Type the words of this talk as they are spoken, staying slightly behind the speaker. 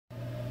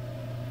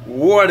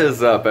What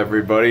is up,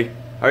 everybody?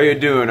 How you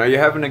doing? Are you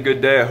having a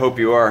good day? I hope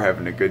you are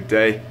having a good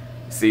day.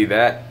 See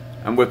that?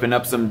 I'm whipping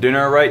up some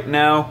dinner right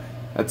now.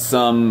 That's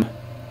some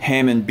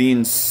ham and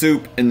bean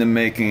soup in the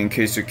making, in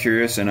case you're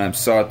curious, and I'm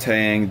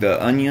sauteing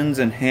the onions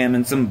and ham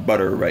in some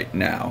butter right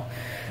now.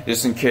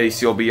 Just in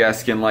case you'll be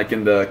asking, like,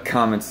 in the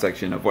comments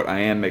section of what I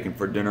am making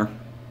for dinner.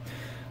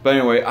 But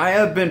anyway, I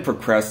have been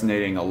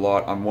procrastinating a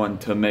lot on wanting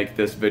to make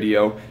this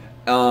video.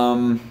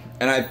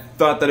 And I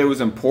thought that it was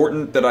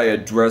important that I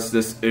address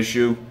this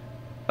issue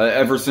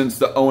ever since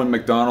the Owen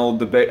McDonald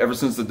debate, ever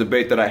since the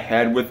debate that I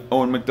had with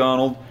Owen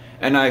McDonald.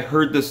 And I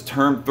heard this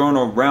term thrown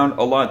around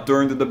a lot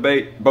during the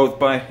debate, both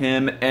by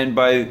him and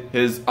by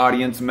his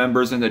audience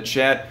members in the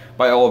chat,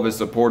 by all of his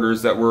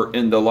supporters that were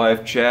in the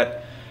live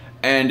chat.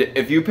 And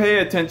if you pay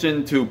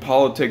attention to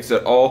politics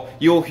at all,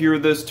 you'll hear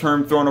this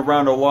term thrown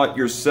around a lot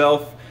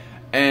yourself.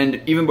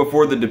 And even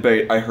before the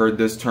debate, I heard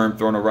this term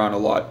thrown around a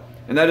lot.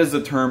 And that is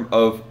the term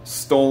of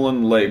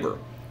stolen labor.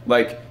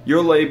 Like,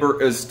 your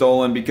labor is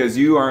stolen because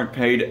you aren't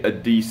paid a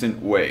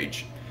decent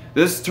wage.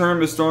 This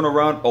term is thrown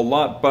around a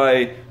lot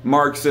by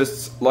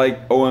Marxists like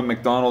Owen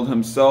McDonald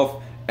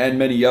himself and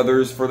many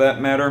others for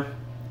that matter.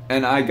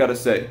 And I gotta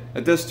say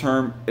that this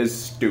term is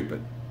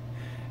stupid.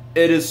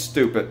 It is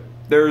stupid.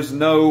 There is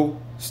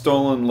no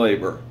stolen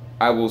labor,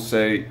 I will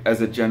say, as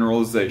a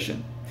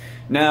generalization.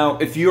 Now,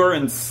 if you are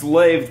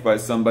enslaved by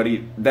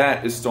somebody,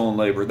 that is stolen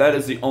labor. That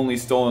is the only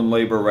stolen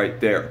labor right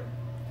there.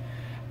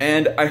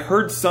 And I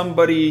read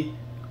somebody,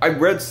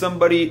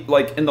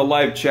 like, in the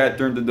live chat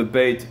during the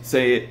debate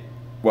say,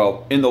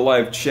 well, in the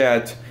live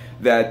chat,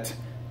 that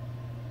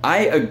I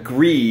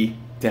agree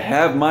to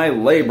have my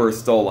labor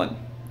stolen.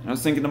 And I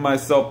was thinking to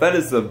myself, that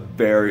is a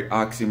very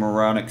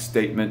oxymoronic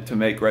statement to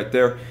make right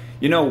there.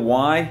 You know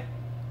why?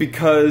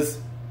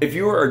 Because if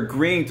you are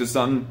agreeing to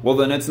something, well,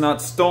 then it's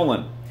not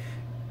stolen.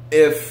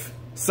 If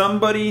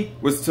somebody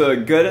was to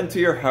get into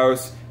your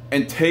house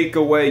and take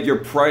away your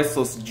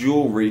priceless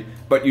jewelry,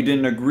 but you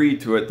didn't agree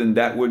to it, then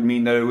that would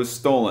mean that it was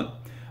stolen.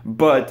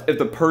 But if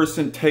the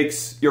person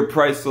takes your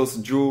priceless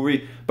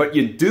jewelry, but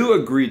you do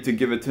agree to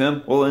give it to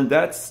him, well, then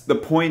that's the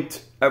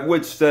point at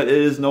which that it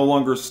is no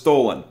longer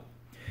stolen.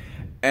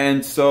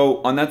 And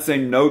so, on that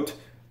same note,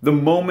 the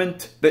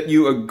moment that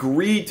you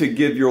agree to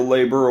give your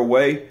labor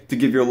away, to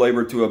give your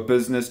labor to a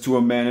business, to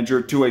a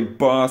manager, to a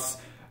boss,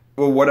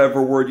 or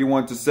whatever word you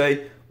want to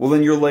say, well,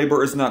 then your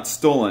labor is not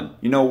stolen.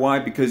 You know why?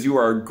 Because you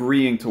are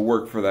agreeing to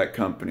work for that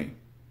company.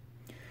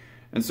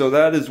 And so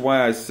that is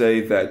why I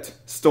say that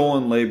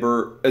stolen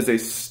labor is a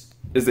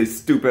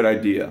stupid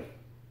idea.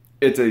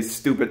 It's a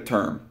stupid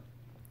term.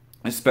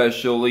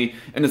 Especially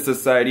in a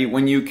society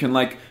when you can,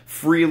 like,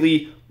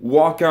 freely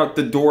walk out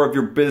the door of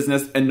your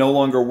business and no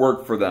longer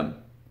work for them.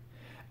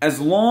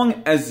 As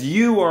long as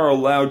you are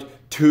allowed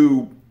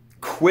to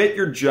quit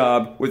your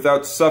job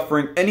without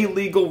suffering any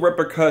legal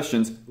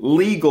repercussions,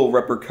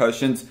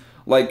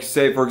 like,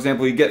 say, for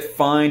example, you get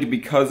fined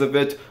because of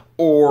it,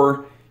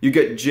 or you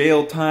get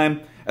jail time,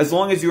 as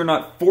long as you're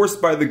not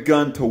forced by the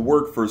gun to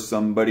work for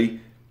somebody,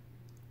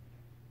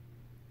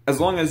 as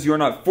long as you're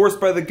not forced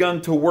by the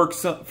gun to work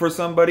for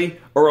somebody,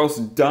 or else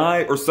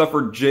die or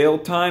suffer jail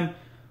time,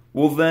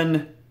 well,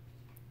 then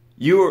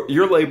your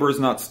labor is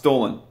not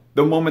stolen.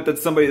 The moment that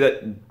somebody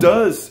that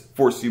does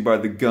force you by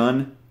the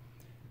gun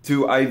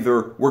to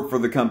either work for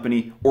the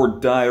company or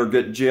die or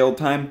get jail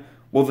time,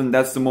 well, then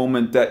that's the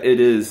moment that it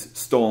is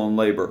stolen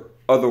labor.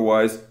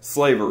 Otherwise,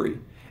 slavery.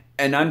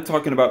 And I'm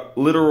talking about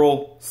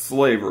literal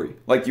slavery.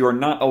 Like, you are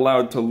not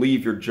allowed to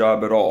leave your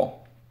job at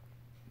all.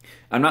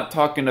 I'm not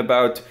talking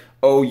about,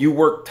 oh, you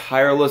work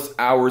tireless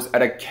hours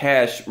at a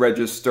cash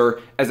register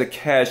as a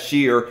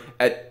cashier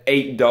at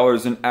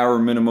 $8 an hour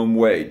minimum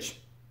wage.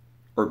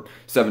 Or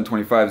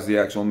 $7.25 is the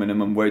actual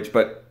minimum wage,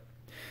 but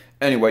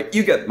anyway,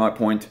 you get my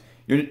point.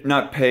 You're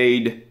not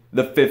paid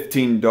the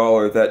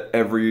 $15 that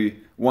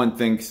everyone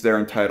thinks they're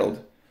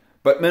entitled.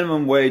 But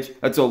minimum wage,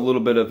 that's a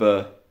little bit of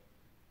a...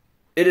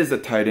 It is a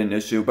tight-end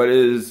issue, but it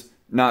is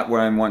not what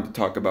I want to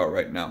talk about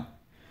right now.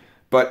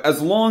 But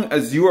as long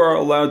as you are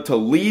allowed to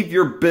leave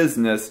your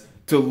business,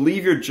 to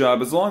leave your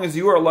job, as long as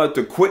you are allowed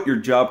to quit your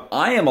job,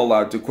 I am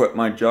allowed to quit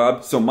my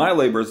job, so my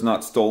labor is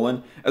not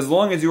stolen. As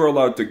long as you are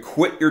allowed to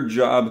quit your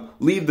job,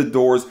 leave the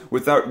doors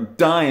without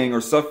dying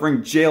or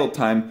suffering jail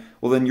time,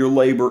 well, then your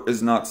labor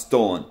is not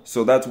stolen.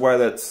 So that's why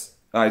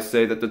I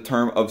say that the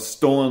term of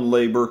stolen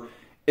labor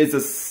is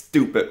a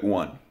stupid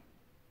one.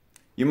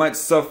 You might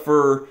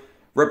suffer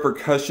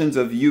repercussions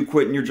of you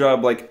quitting your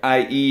job, like,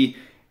 i.e.,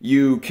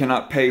 you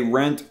cannot pay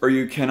rent or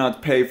you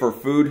cannot pay for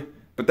food,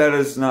 but that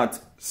is not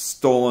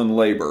stolen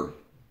labor.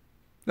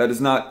 That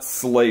is not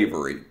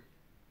slavery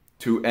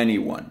to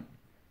anyone.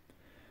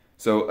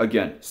 So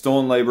again,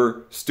 stolen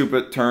labor,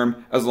 stupid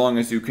term, as long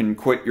as you can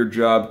quit your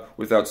job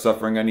without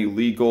suffering any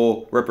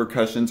legal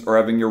repercussions or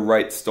having your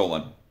rights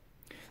stolen.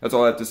 That's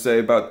all I have to say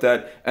about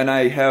that. And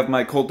I have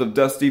my Cult of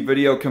Dusty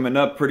video coming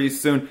up pretty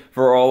soon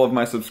for all of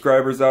my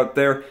subscribers out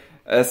there.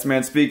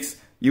 S-Man Speaks,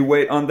 you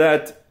wait on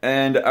that,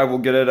 and I will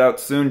get it out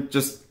soon.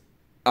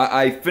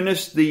 I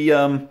finished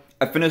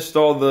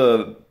all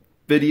the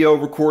video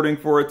recording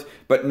for it,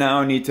 but now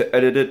I need to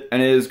edit it,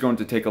 and it is going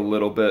to take a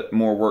little bit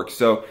more work.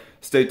 So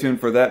stay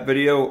tuned for that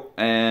video,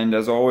 and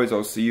as always,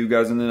 I'll see you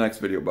guys in the next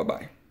video.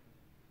 Bye-bye.